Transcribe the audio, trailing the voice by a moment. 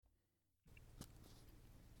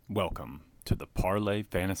Welcome to the Parlay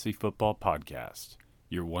Fantasy Football Podcast,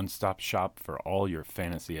 your one-stop shop for all your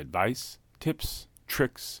fantasy advice, tips,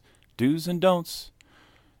 tricks, do's and don'ts,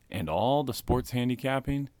 and all the sports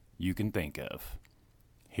handicapping you can think of.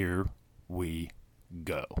 Here we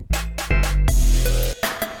go.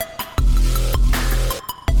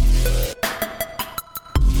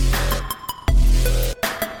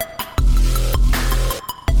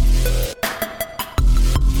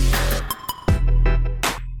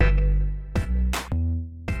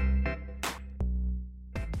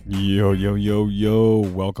 Yo.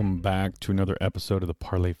 Welcome back to another episode of the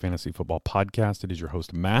Parlay Fantasy Football Podcast. It is your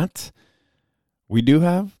host, Matt. We do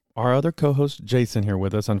have our other co-host, Jason, here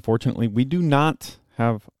with us. Unfortunately, we do not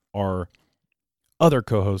have our other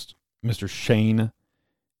co-host, Mr. Shane.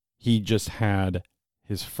 He just had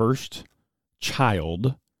his first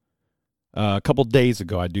child a couple days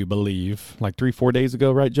ago, I do believe. Like 3-4 days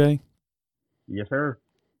ago, right, Jay? Yes, sir.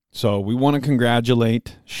 So we want to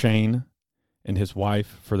congratulate Shane and his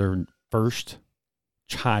wife for their first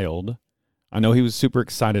child. I know he was super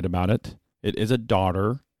excited about it. It is a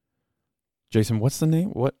daughter. Jason, what's the name?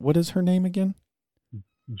 What is her name again?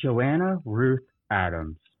 Joanna Ruth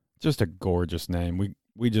Adams. Just a gorgeous name.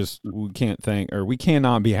 We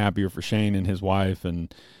cannot be happier for Shane and his wife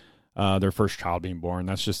and their first child being born.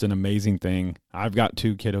 That's just an amazing thing. I've got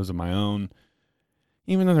 2 kiddos of my own.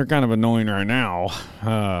 Even though they're kind of annoying right now,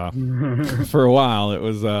 for a while it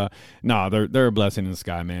was they're a blessing in the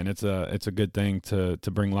sky, man. It's a good thing to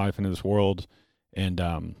bring life into this world,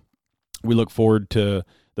 and we look forward to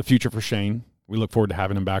the future for Shane. We look forward to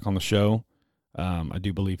having him back on the show. I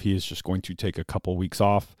do believe he is just going to take a couple weeks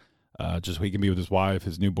off, just so he can be with his wife,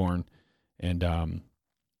 his newborn, and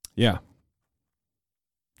yeah.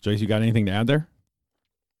 Jace, you got anything to add there?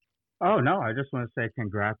 Oh no, I just want to say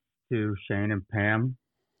congrats to Shane and Pam.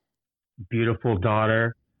 Beautiful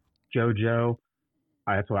daughter, JoJo.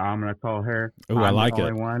 That's what I'm going to call her. Oh, I like it.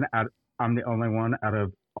 I'm the only one out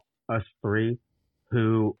of us 3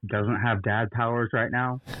 who doesn't have dad powers right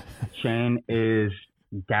now. Shane is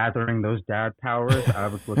gathering those dad powers. I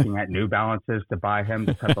was looking at New Balances to buy him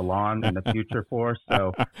to cut the lawn in the future for.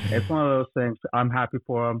 So it's one of those things. I'm happy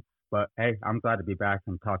for him. But, hey, I'm glad to be back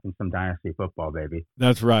and talking some Dynasty football, baby.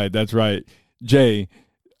 That's right. Jay,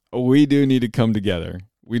 we do need to come together.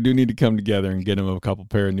 We do need to come together and get him a couple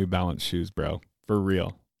pair of New Balance shoes, bro. For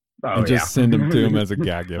real. Oh, and just send them to him as a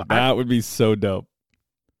gag gift. That would be so dope.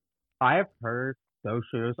 I have heard those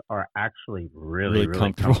shoes are actually really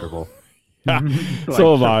comfortable. Yeah. Like,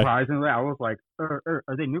 so have I. Surprisingly, I was like, are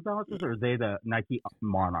they New Balances or are they the Nike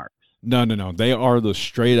Monarchs? No. They are the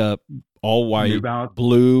straight up all white,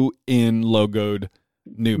 blue in logoed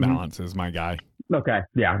New Balances, my guy. Okay,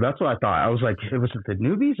 yeah, that's what I thought. I was like, was it the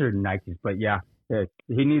Newbies or Nikes? But yeah,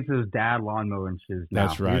 he needs his dad lawn mowing shoes now.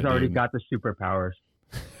 That's right. He's already got the superpowers.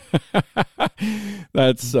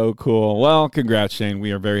 That's so cool. Well, congrats, Shane.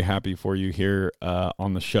 We are very happy for you here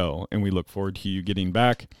on the show, and we look forward to you getting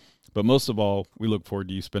back. But most of all, we look forward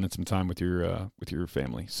to you spending some time with your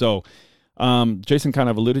family. So, Jason kind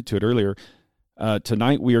of alluded to it earlier.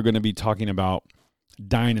 Tonight we are going to be talking about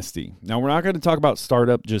Dynasty. Now, we're not going to talk about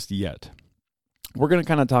startup just yet. We're going to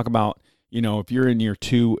kind of talk about, if you're in year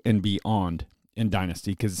 2 and beyond in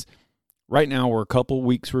Dynasty, because right now we're a couple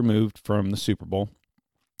weeks removed from the Super Bowl.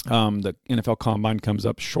 The NFL Combine comes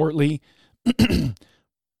up shortly.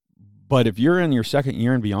 But if you're in your second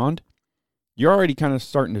year and beyond, you're already kind of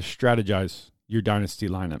starting to strategize your Dynasty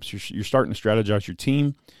lineups. You're starting to strategize your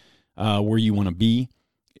team, where you want to be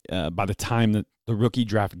by the time that the rookie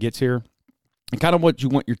draft gets here, and kind of what you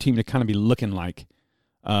want your team to kind of be looking like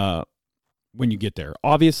when you get there.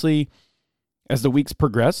 Obviously, as the weeks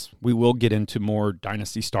progress, we will get into more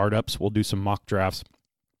Dynasty startups. We'll do some mock drafts.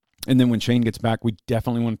 And then when Shane gets back, we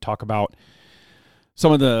definitely want to talk about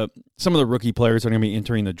some of the rookie players that are going to be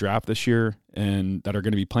entering the draft this year and that are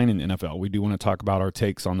going to be playing in the NFL. We do want to talk about our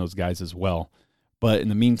takes on those guys as well. But in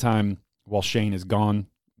the meantime, while Shane is gone,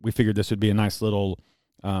 we figured this would be a nice little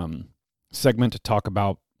segment to talk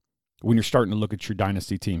about when you're starting to look at your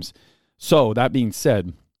Dynasty teams. So that being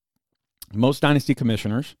said, most Dynasty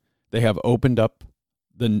commissioners, they have opened up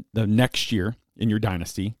the next year in your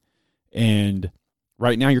Dynasty. And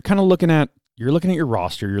right now you're kind of looking at your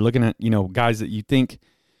roster. You're looking at, guys that you think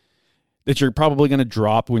that you're probably going to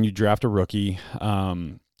drop when you draft a rookie,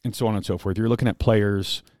 and so on and so forth. You're looking at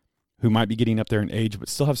players who might be getting up there in age, but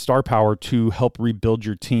still have star power to help rebuild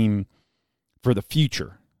your team for the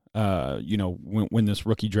future, when this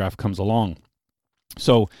rookie draft comes along.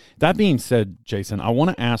 So that being said, Jason, I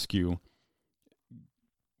want to ask you,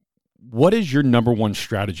 what is your number one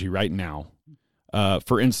strategy right now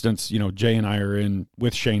For instance, Jay and I are in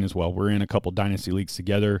with Shane as well. We're in a couple dynasty leagues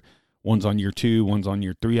together. One's on year 2, one's on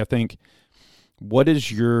year 3, I think.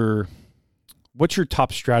 What's your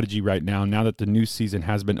top strategy right now that the new season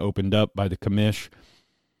has been opened up by the commish?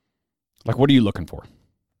 Like, what are you looking for?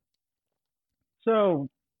 So,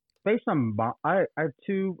 based on I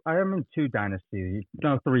am in 3 dynasty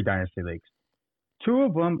leagues. 2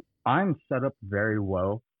 of them I'm set up very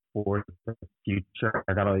well for the future.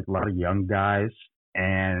 I got a lot of young guys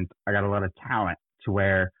and I got a lot of talent to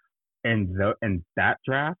where in that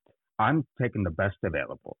draft I'm taking the best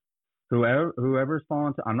available. Whoever's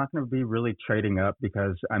falling to, I'm not going to be really trading up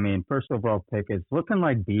because first overall pick is looking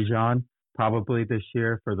like Bijan probably this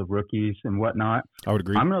year for the rookies and whatnot. I would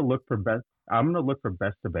agree. I'm going to look for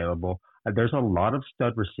best available. There's a lot of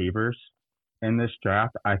stud receivers in this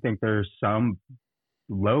draft. I think there's some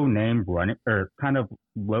low name running or kind of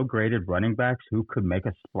low graded running backs who could make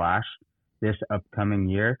a splash this upcoming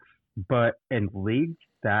year. But in leagues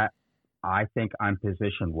that I think I'm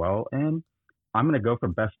positioned well in, I'm going to go for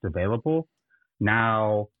best available.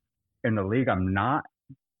 Now, in the league I'm not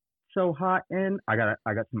so hot in, I got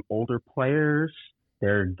some older players.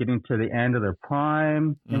 They're getting to the end of their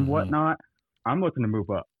prime and whatnot. I'm looking to move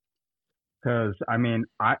up because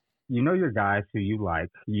your guys who you like.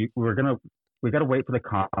 We got to wait for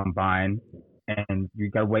the combine, and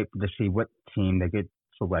you got to wait to see what team they get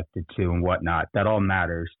selected to and whatnot. That all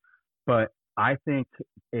matters. But I think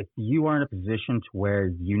if you are in a position to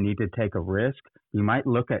where you need to take a risk, you might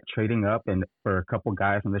look at trading up and for a couple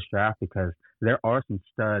guys in this draft because there are some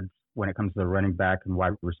studs when it comes to the running back and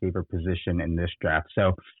wide receiver position in this draft.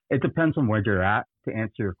 So it depends on where you're at to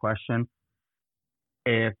answer your question.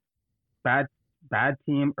 If bad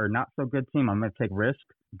team or not so good team, I'm going to take risk.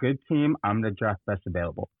 Good team, I'm going to draft best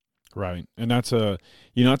available. Right. And that's a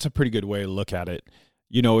pretty good way to look at it.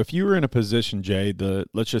 If you were in a position, Jay,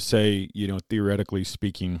 let's just say, theoretically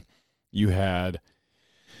speaking, you had,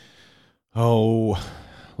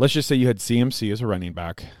 let's just say you had CMC as a running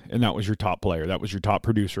back, and that was your top player. That was your top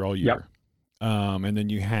producer all year. Yep. And then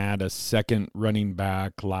you had a second running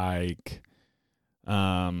back like,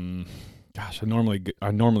 I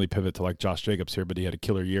normally pivot to like Josh Jacobs here, but he had a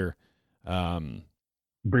killer year.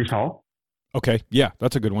 Breece Hall. Okay, yeah,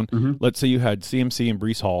 that's a good one. Mm-hmm. Let's say you had CMC and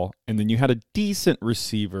Breece Hall, and then you had a decent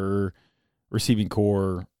receiving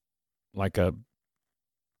core,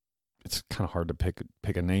 it's kind of hard to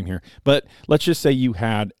pick a name here, but let's just say you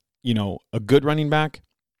had, a good running back,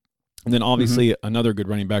 and then obviously another good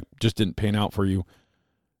running back just didn't pan out for you,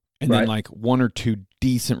 and then like 1 or 2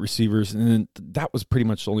 decent receivers, and then that was pretty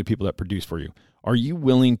much the only people that produced for you. Are you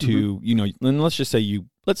willing to, and let's say you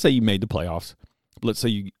made the playoffs. Let's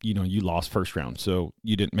say you lost first round, so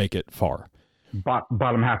you didn't make it far.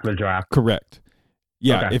 Bottom half of the draft. Correct.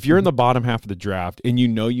 Yeah, okay. If you're in the bottom half of the draft and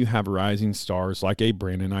you have rising stars like a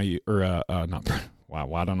Brandon wow,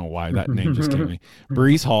 I don't know why that name just came to me.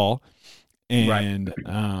 Breece Hall and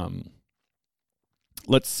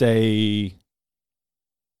let's say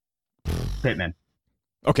Pittman.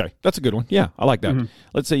 Okay, that's a good one. Yeah, I like that. Mm-hmm.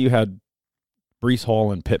 Let's say you had Breece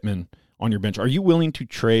Hall and Pittman on your bench. Are you willing to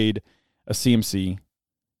trade a CMC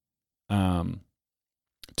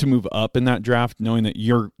to move up in that draft, knowing that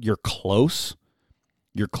you're close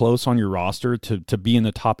on your roster to be in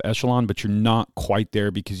the top echelon, but you're not quite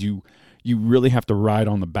there because you really have to ride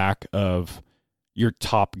on the back of your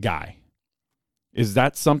top guy? Is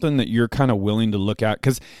that something that you're kind of willing to look at?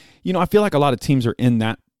 Because, I feel like a lot of teams are in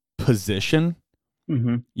that position.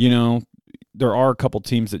 Mm-hmm. There are a couple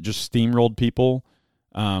teams that just steamrolled people.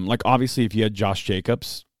 Like obviously if you had Josh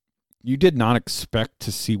Jacobs, you did not expect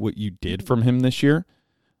to see what you did from him this year.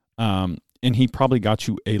 And he probably got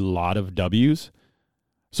you a lot of W's.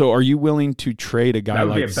 So are you willing to trade a guy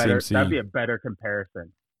like CMC? That'd be a better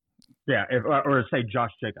comparison. Yeah, or say Josh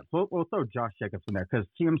Jacobs. We'll throw Josh Jacobs in there because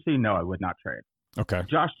CMC, no, I would not trade. Okay.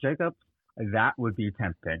 Josh Jacobs, that would be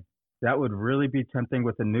tempting. That would really be tempting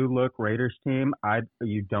with the new look Raiders team.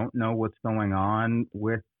 You don't know what's going on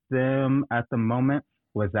with them at the moment.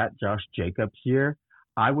 Was that Josh Jacobs' year?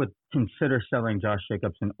 I would consider selling Josh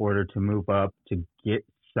Jacobs in order to move up to get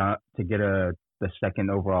the second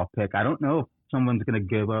overall pick. I don't know if someone's going to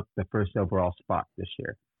give up the first overall spot this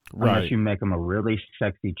year, unless you make them a really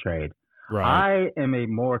sexy trade. Right. I am a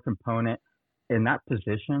more component in that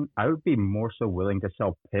position. I would be more so willing to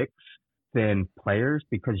sell picks than players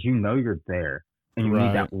because you're there and you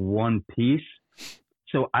need that one piece.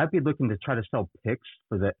 So I'd be looking to try to sell picks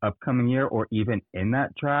for the upcoming year or even in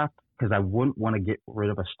that draft because I wouldn't want to get rid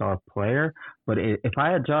of a star player. But if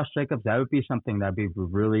I had Josh Jacobs, that would be something that I'd be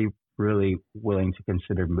really, really willing to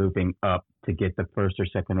consider moving up to get the first or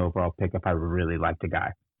second overall pick if I really liked a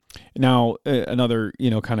guy. Now, another,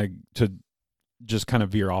 kind of to just kind of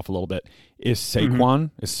veer off a little bit, is Saquon.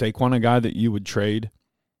 Mm-hmm. Is Saquon a guy that you would trade?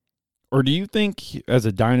 Or do you think as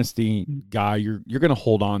a dynasty guy, you're going to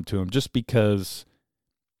hold on to him just because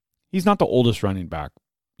he's not the oldest running back?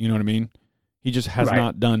 You know what I mean? He just has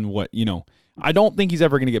not done what, I don't think he's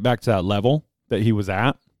ever going to get back to that level that he was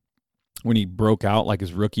at when he broke out like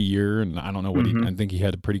his rookie year. And I don't know what I think he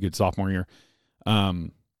had a pretty good sophomore year.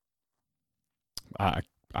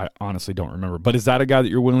 I honestly don't remember. But is that a guy that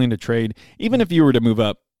you're willing to trade, even if you were to move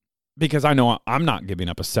up? Because I know I'm not giving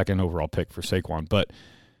up a second overall pick for Saquon, but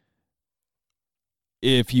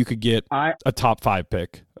if you could get a top 5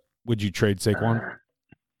 pick, would you trade Saquon?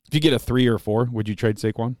 If you get a 3 or 4, would you trade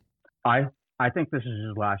Saquon? I think this is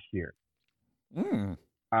his last year.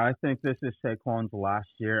 I think this is Saquon's last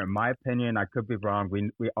year. In my opinion, I could be wrong.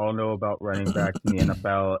 We all know about running backs in the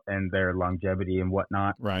NFL and their longevity and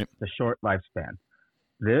whatnot. Right. The short lifespan.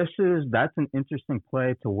 That's an interesting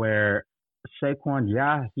play to where Saquon,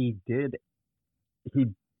 he did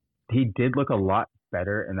look a lot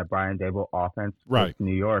better in the Brian Daboll offense with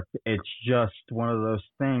New York. It's just one of those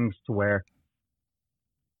things to where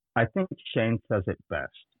I think Shane says it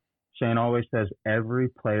best. Shane always says every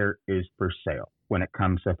player is for sale when it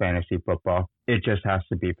comes to fantasy football. It just has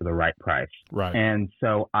to be for the right price. Right. And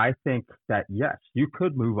so I think that, yes, you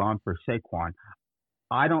could move on for Saquon.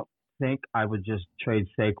 I don't think I would just trade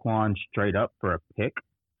Saquon straight up for a pick.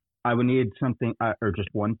 I would need something, or just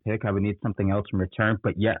one pick. I would need something else in return.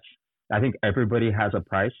 But yes, I think everybody has a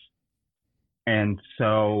price. And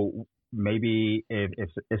so maybe if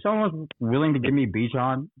someone's willing to give me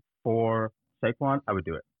Bijan for Saquon, I would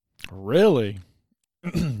do it. Really?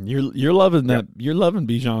 You're loving that. You're loving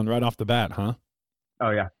Bijan right off the bat, huh?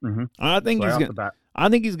 Oh yeah. Mm-hmm. I think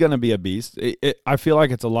he's going to be a beast. I feel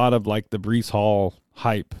like it's a lot of like the Breece Hall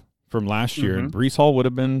hype from last year, and Breece Hall would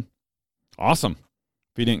have been awesome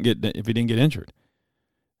if he didn't get injured.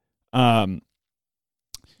 Now,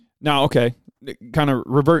 okay, kind of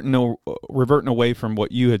reverting away from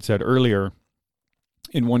what you had said earlier.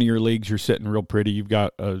 In one of your leagues, you're sitting real pretty. You've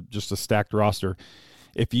got just a stacked roster.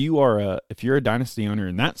 If you're a dynasty owner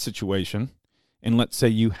in that situation, and let's say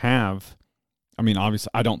you have, I mean, obviously,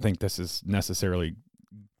 I don't think this is necessarily.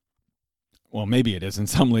 Well, maybe it is in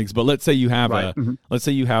some leagues, but let's say you have let's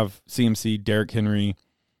say you have CMC, Derrick Henry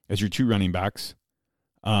as your 2 running backs.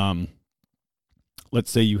 Let's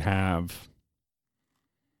say you have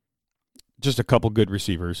just a couple good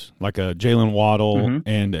receivers, like a Jalen Waddle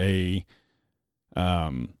and a,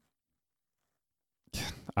 I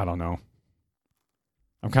don't know.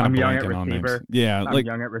 I'm young at blanking on names. receiver. Yeah, I'm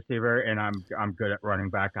young at receiver, and I'm good at running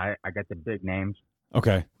back. I get the big names.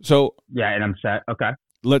 Okay, so yeah, and I'm set. Okay.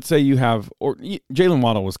 Let's say you have, or Jalen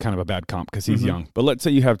Waddle was kind of a bad comp because he's young, but let's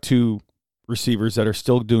say you have 2 receivers that are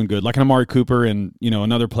still doing good, like an Amari Cooper and,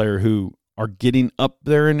 another player who are getting up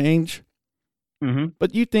there in age.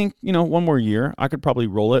 But you think, one more year, I could probably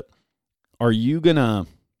roll it. Are you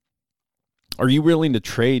willing to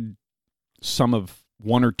trade some of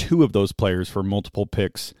 1 or 2 of those players for multiple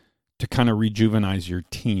picks to kind of rejuvenize your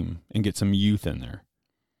team and get some youth in there?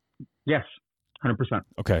 Yes, 100%.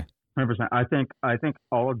 Okay. 100%. I think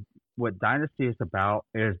all of what Dynasty is about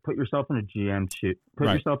is put yourself in a GM shoes.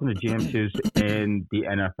 Yourself in the GM shoes in the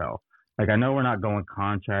NFL. Like, I know we're not going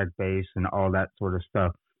contract based and all that sort of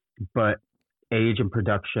stuff, but age and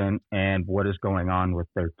production and what is going on with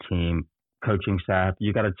their team, coaching staff,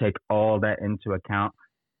 you got to take all that into account.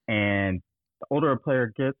 And the older a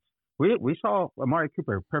player gets, we saw Amari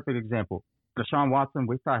Cooper, perfect example. Deshaun Watson,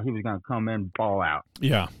 we thought he was going to come in, ball out.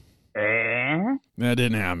 Yeah. That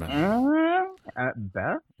didn't happen. At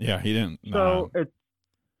best. Yeah, he didn't. So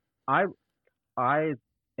I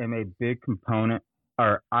am a big component,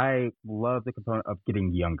 or I love the component of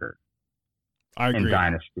getting younger. I agree. In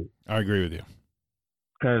Dynasty. I agree with you.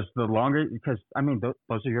 Because I mean,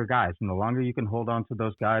 those are your guys, and the longer you can hold on to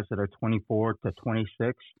those guys that are 24 to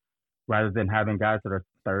 26, rather than having guys that are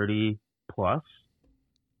 30 plus,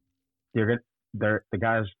 the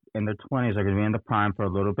guys in their 20s are going to be in the prime for a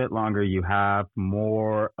little bit longer. You have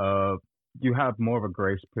more of a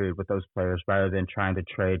grace period with those players rather than trying to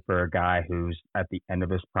trade for a guy who's at the end of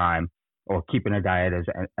his prime, or keeping a guy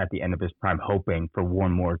at the end of his prime hoping for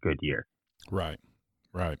one more good year. Right.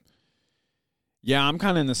 Yeah, I'm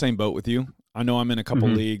kind of in the same boat with you. I know I'm in a couple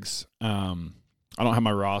leagues. I don't have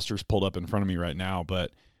my rosters pulled up in front of me right now,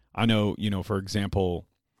 but I know, for example,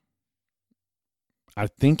 I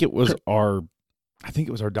think it was our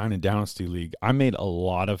Dynasty League. I made a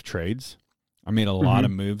lot of trades. I made a lot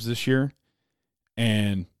of moves this year,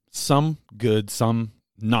 and some good, some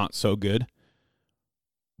not so good.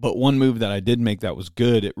 But one move that I did make that was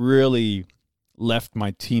good, it really left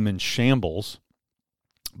my team in shambles.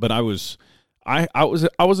 But I was one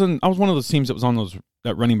of those teams that was on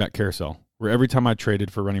that running back carousel where every time I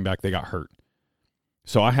traded for running back, they got hurt.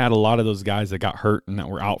 So I had a lot of those guys that got hurt and that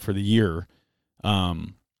were out for the year,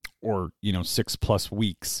 or 6+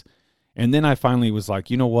 weeks. And then I finally was like,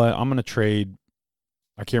 you know what? I'm going to trade.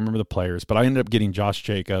 I can't remember the players, but I ended up getting Josh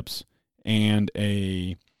Jacobs and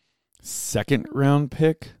a second-round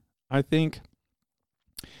pick, I think.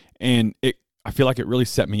 And I feel like it really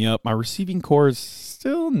set me up. My receiving core is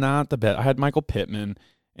still not the best. I had Michael Pittman,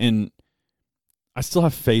 and I still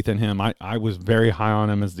have faith in him. I was very high on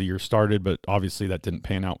him as the year started, but obviously that didn't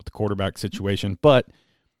pan out with the quarterback situation. But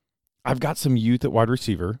I've got some youth at wide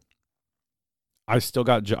receiver. I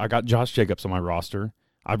got Josh Jacobs on my roster.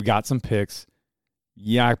 I've got some picks.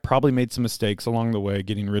 Yeah, I probably made some mistakes along the way,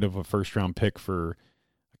 getting rid of a first-round pick for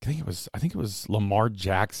I think it was Lamar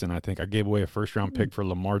Jackson. I think I gave away a first-round pick for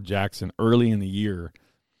Lamar Jackson early in the year.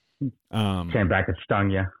 Came back and stung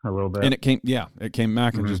you a little bit. And it came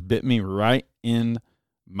back and just bit me right in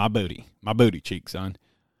my booty cheek, son.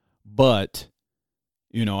 But,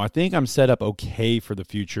 I think I'm set up okay for the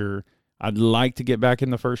future. I'd like to get back in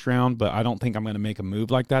the first round, but I don't think I'm going to make a move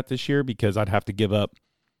like that this year because I'd have to give up,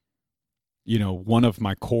 one of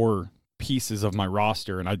my core pieces of my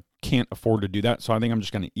roster, and I can't afford to do that. So I think I'm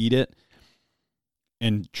just going to eat it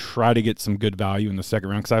and try to get some good value in the second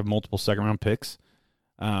round because I have multiple second-round picks.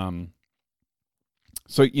 So,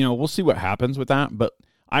 we'll see what happens with that. But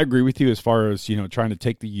I agree with you as far as, trying to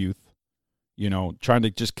take the youth, trying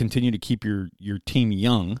to just continue to keep your team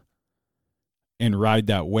young and ride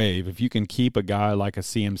that wave. If you can keep a guy like a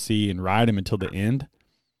CMC and ride him until the end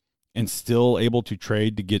and still able to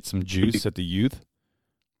trade to get some juice at the youth,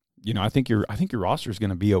 I think your roster is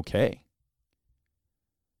going to be okay.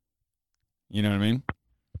 You know what I mean?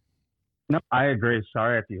 No, I agree.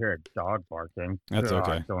 Sorry if you hear a dog barking. That's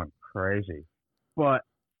okay. It's going crazy. But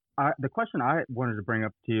the question I wanted to bring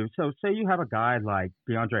up to you, so say you have a guy like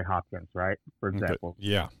DeAndre Hopkins, right? For example.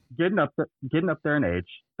 Yeah. Getting up there in age,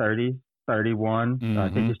 30, 31. Mm-hmm. I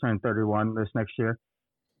think he's turning 31 this next year.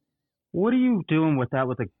 What are you doing with that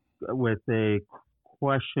with the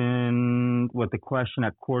question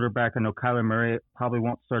at quarterback? I know Kyler Murray probably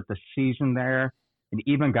won't start the season there. And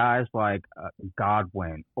even guys like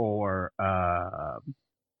Godwin or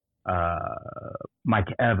Mike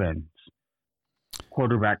Evans,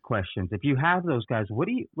 quarterback questions. If you have those guys, what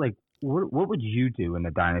do you like? What would you do in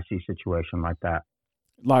a dynasty situation like that?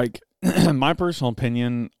 Like, my personal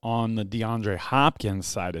opinion on the DeAndre Hopkins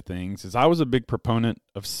side of things is I was a big proponent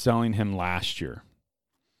of selling him last year.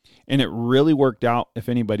 And it really worked out if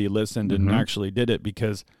anybody listened and actually did it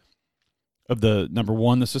because of number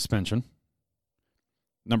one, the suspension.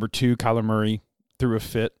 Number two, Kyler Murray threw a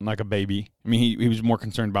fit like a baby. I mean, he was more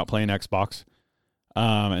concerned about playing Xbox.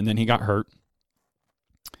 And then he got hurt.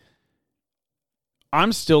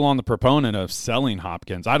 I'm still on the proponent of selling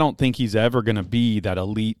Hopkins. I don't think he's ever going to be that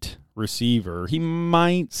elite receiver. He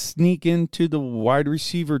might sneak into the wide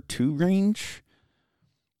receiver 2 range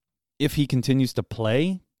if he continues to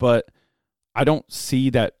play, but I don't see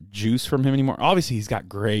that juice from him anymore. Obviously, he's got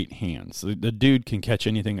great hands. The dude can catch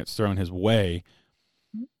anything that's thrown his way,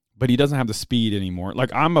 but he doesn't have the speed anymore.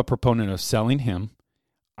 Like, I'm a proponent of selling him.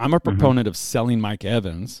 I'm a proponent of selling Mike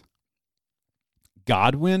Evans.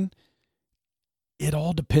 Godwin, it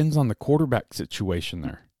all depends on the quarterback situation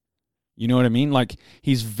there. You know what I mean? Like,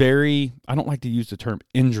 he's very, I don't like to use the term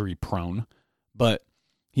injury prone, but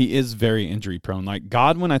he is very injury prone. Like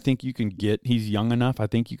Godwin, I think you can get, he's young enough. I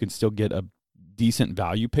think you can still get a decent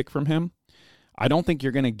value pick from him. I don't think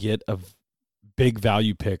you're going to get a big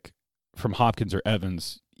value pick from Hopkins or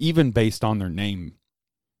Evans, even based on their name,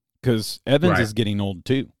 because Evans is getting old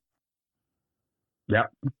too.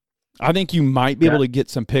 Yep. I think you might be able to get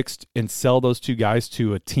some picks and sell those two guys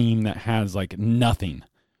to a team that has like nothing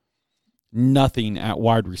at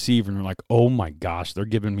wide receiver, and they're like, oh my gosh, they're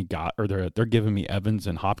giving me they're giving me Evans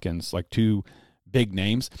and Hopkins, like two big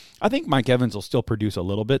names. I think Mike Evans will still produce a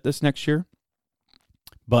little bit this next year,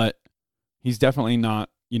 but he's definitely not.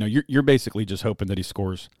 You're basically just hoping that he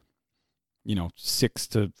scores, 6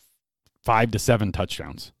 to 5 to 7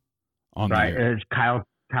 touchdowns on the year. It's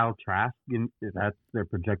Kyle Trask, that's their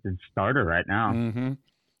projected starter right now. Mm-hmm.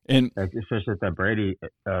 And especially at that Brady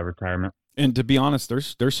retirement. And to be honest,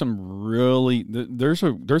 there's some really there's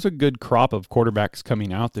a good crop of quarterbacks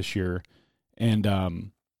coming out this year, and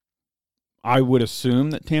I would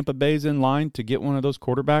assume that Tampa Bay's in line to get one of those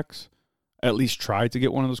quarterbacks. At least try to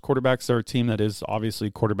get one of those quarterbacks. They're a team that is obviously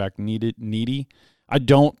quarterback needy. I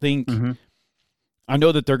don't think Mm-hmm. I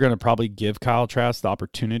know that they're going to probably give Kyle Trask the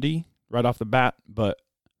opportunity right off the bat, but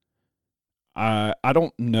I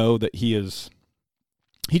don't know that he is.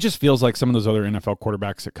 He just feels like some of those other NFL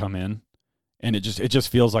quarterbacks that come in, and it just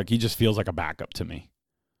feels like he just feels like a backup to me.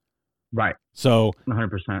 Right. So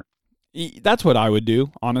 100%. that's what I would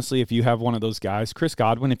do, honestly, if you have one of those guys. Chris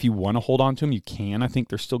Godwin, if you want to hold on to him, you can. I think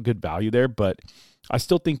there's still good value there, but I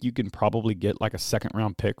still think you can probably get like a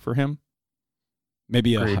second-round pick for him.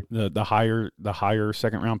 Maybe the higher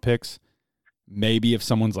second-round picks. Maybe if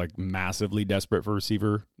someone's like massively desperate for a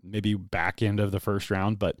receiver, maybe back end of the first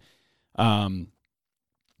round. But,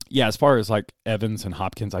 yeah, as far as like Evans and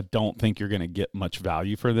Hopkins, I don't think you're going to get much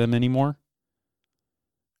value for them anymore.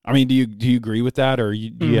 I mean, do you agree with that, or do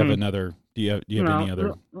you have another? Do you have any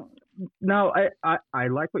other? No, I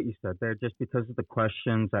like what you said there, just because of the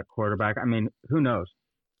questions at quarterback. I mean, who knows?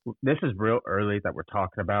 This is real early that we're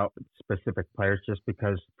talking about specific players, just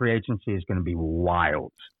because free agency is going to be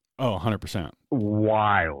wild. Oh, 100%.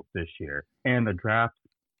 Wild this year, and the draft.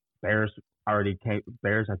 Bears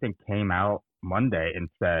I think came out Monday and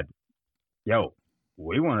said, "Yo,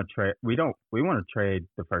 we want to trade. We want to trade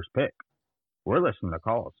the first pick. We're listening to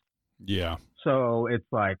calls." Yeah. So it's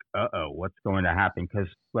like, what's going to happen? Because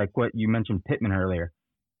like what you mentioned, Pittman earlier,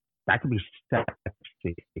 that could be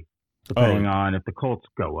sexy, depending on if the Colts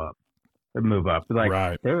go up or move up. Like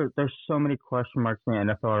right. There's so many question marks in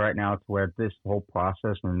the NFL right now to where this whole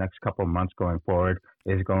process in the next couple of months going forward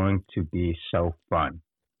is going to be so fun.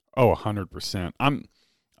 Oh, 100%.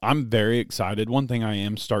 I'm very excited. One thing I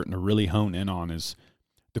am starting to really hone in on is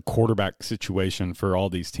the quarterback situation for all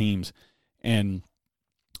these teams. And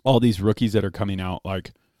all these rookies that are coming out,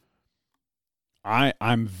 like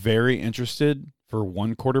I'm very interested for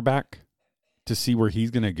one quarterback to see where he's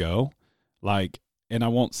going to go. Like, and I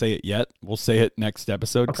won't say it yet. We'll say it next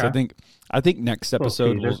episode. Okay. I think next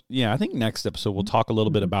episode, we'll talk a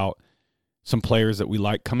little bit about some players that we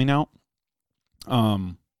like coming out.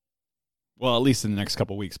 Well, at least in the next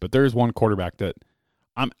couple of weeks. But there is one quarterback that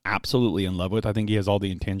I'm absolutely in love with. I think he has all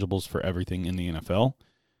the intangibles for everything in the NFL.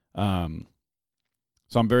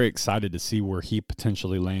 So I'm very excited to see where he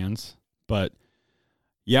potentially lands. But,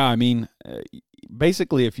 yeah, I mean,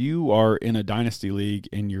 basically if you are in a dynasty league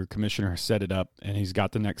and your commissioner has set it up and he's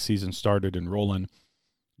got the next season started and rolling,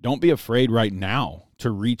 don't be afraid right now to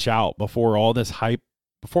reach out before all the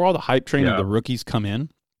hype train of the rookies come in.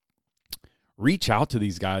 Reach out to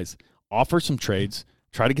these guys, offer some trades,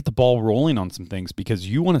 try to get the ball rolling on some things because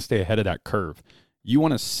you want to stay ahead of that curve. You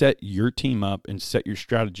want to set your team up and set your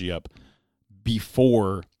strategy up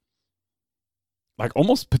before, like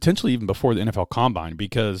almost potentially even before the NFL Combine,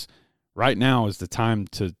 because right now is the time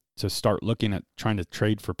to start looking at trying to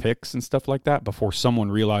trade for picks and stuff like that before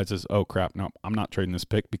someone realizes, oh, crap, no, I'm not trading this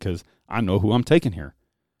pick because I know who I'm taking here.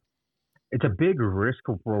 It's a big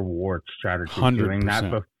risk-reward strategy 100%. Doing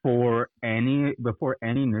that before any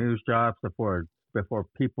news drops, before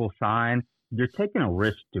people sign. You're taking a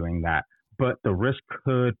risk doing that, but the risk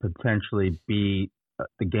could potentially be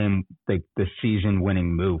the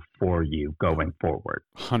season-winning move for you going forward.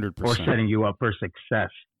 100%. Or setting you up for success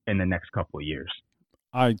in the next couple of years.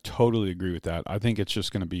 I totally agree with that. I think it's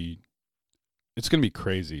just going to be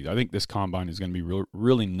crazy. I think this combine is going to be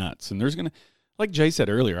really nuts. And there's going to, like Jay said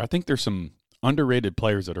earlier, I think there's some underrated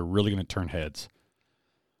players that are really going to turn heads.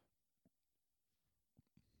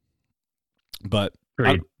 But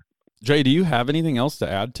Jay, do you have anything else to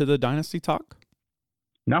add to the Dynasty talk?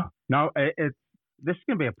 No, this is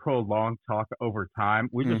going to be a prolonged talk over time.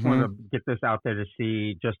 We just want to get this out there to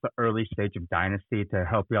see just the early stage of Dynasty to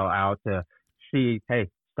help y'all out to see, hey,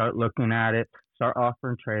 start looking at it, start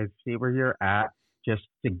offering trades, see where you're at, just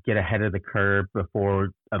to get ahead of the curve before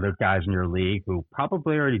other guys in your league who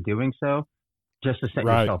probably already doing so, just to set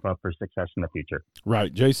yourself up for success in the future.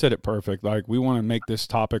 Right. Jay said it perfect. Like, we want to make this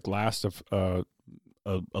topic last a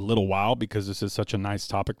little while because this is such a nice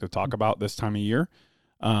topic to talk about this time of year.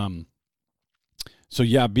 So,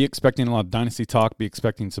 yeah, be expecting a lot of Dynasty talk, be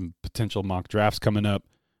expecting some potential mock drafts coming up,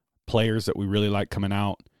 players that we really like coming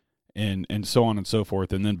out, and so on and so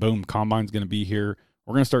forth. And then, boom, Combine's going to be here.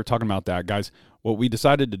 We're going to start talking about that, guys. What we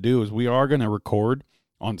decided to do is we are going to record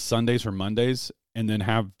on Sundays or Mondays and then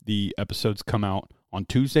have the episodes come out on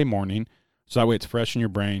Tuesday morning. So that way it's fresh in your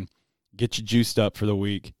brain, get you juiced up for the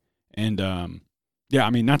week. And, yeah, I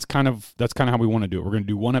mean, that's kind of how we want to do it. We're going to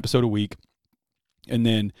do one episode a week. And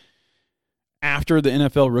then after the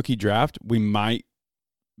NFL rookie draft, we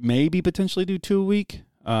maybe potentially do 2 a week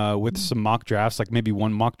with some mock drafts, like maybe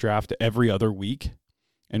one mock draft every other week,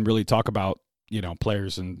 and really talk about,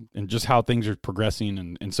 players and just how things are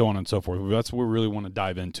progressing and so on and so forth. That's where we really want to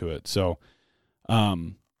dive into it. So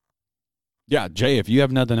Yeah, Jay, if you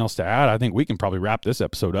have nothing else to add, I think we can probably wrap this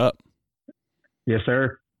episode up. Yes,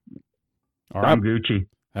 sir. All right. I'm Gucci.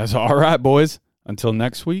 That's all right, boys. Until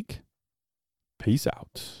next week, peace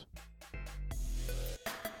out.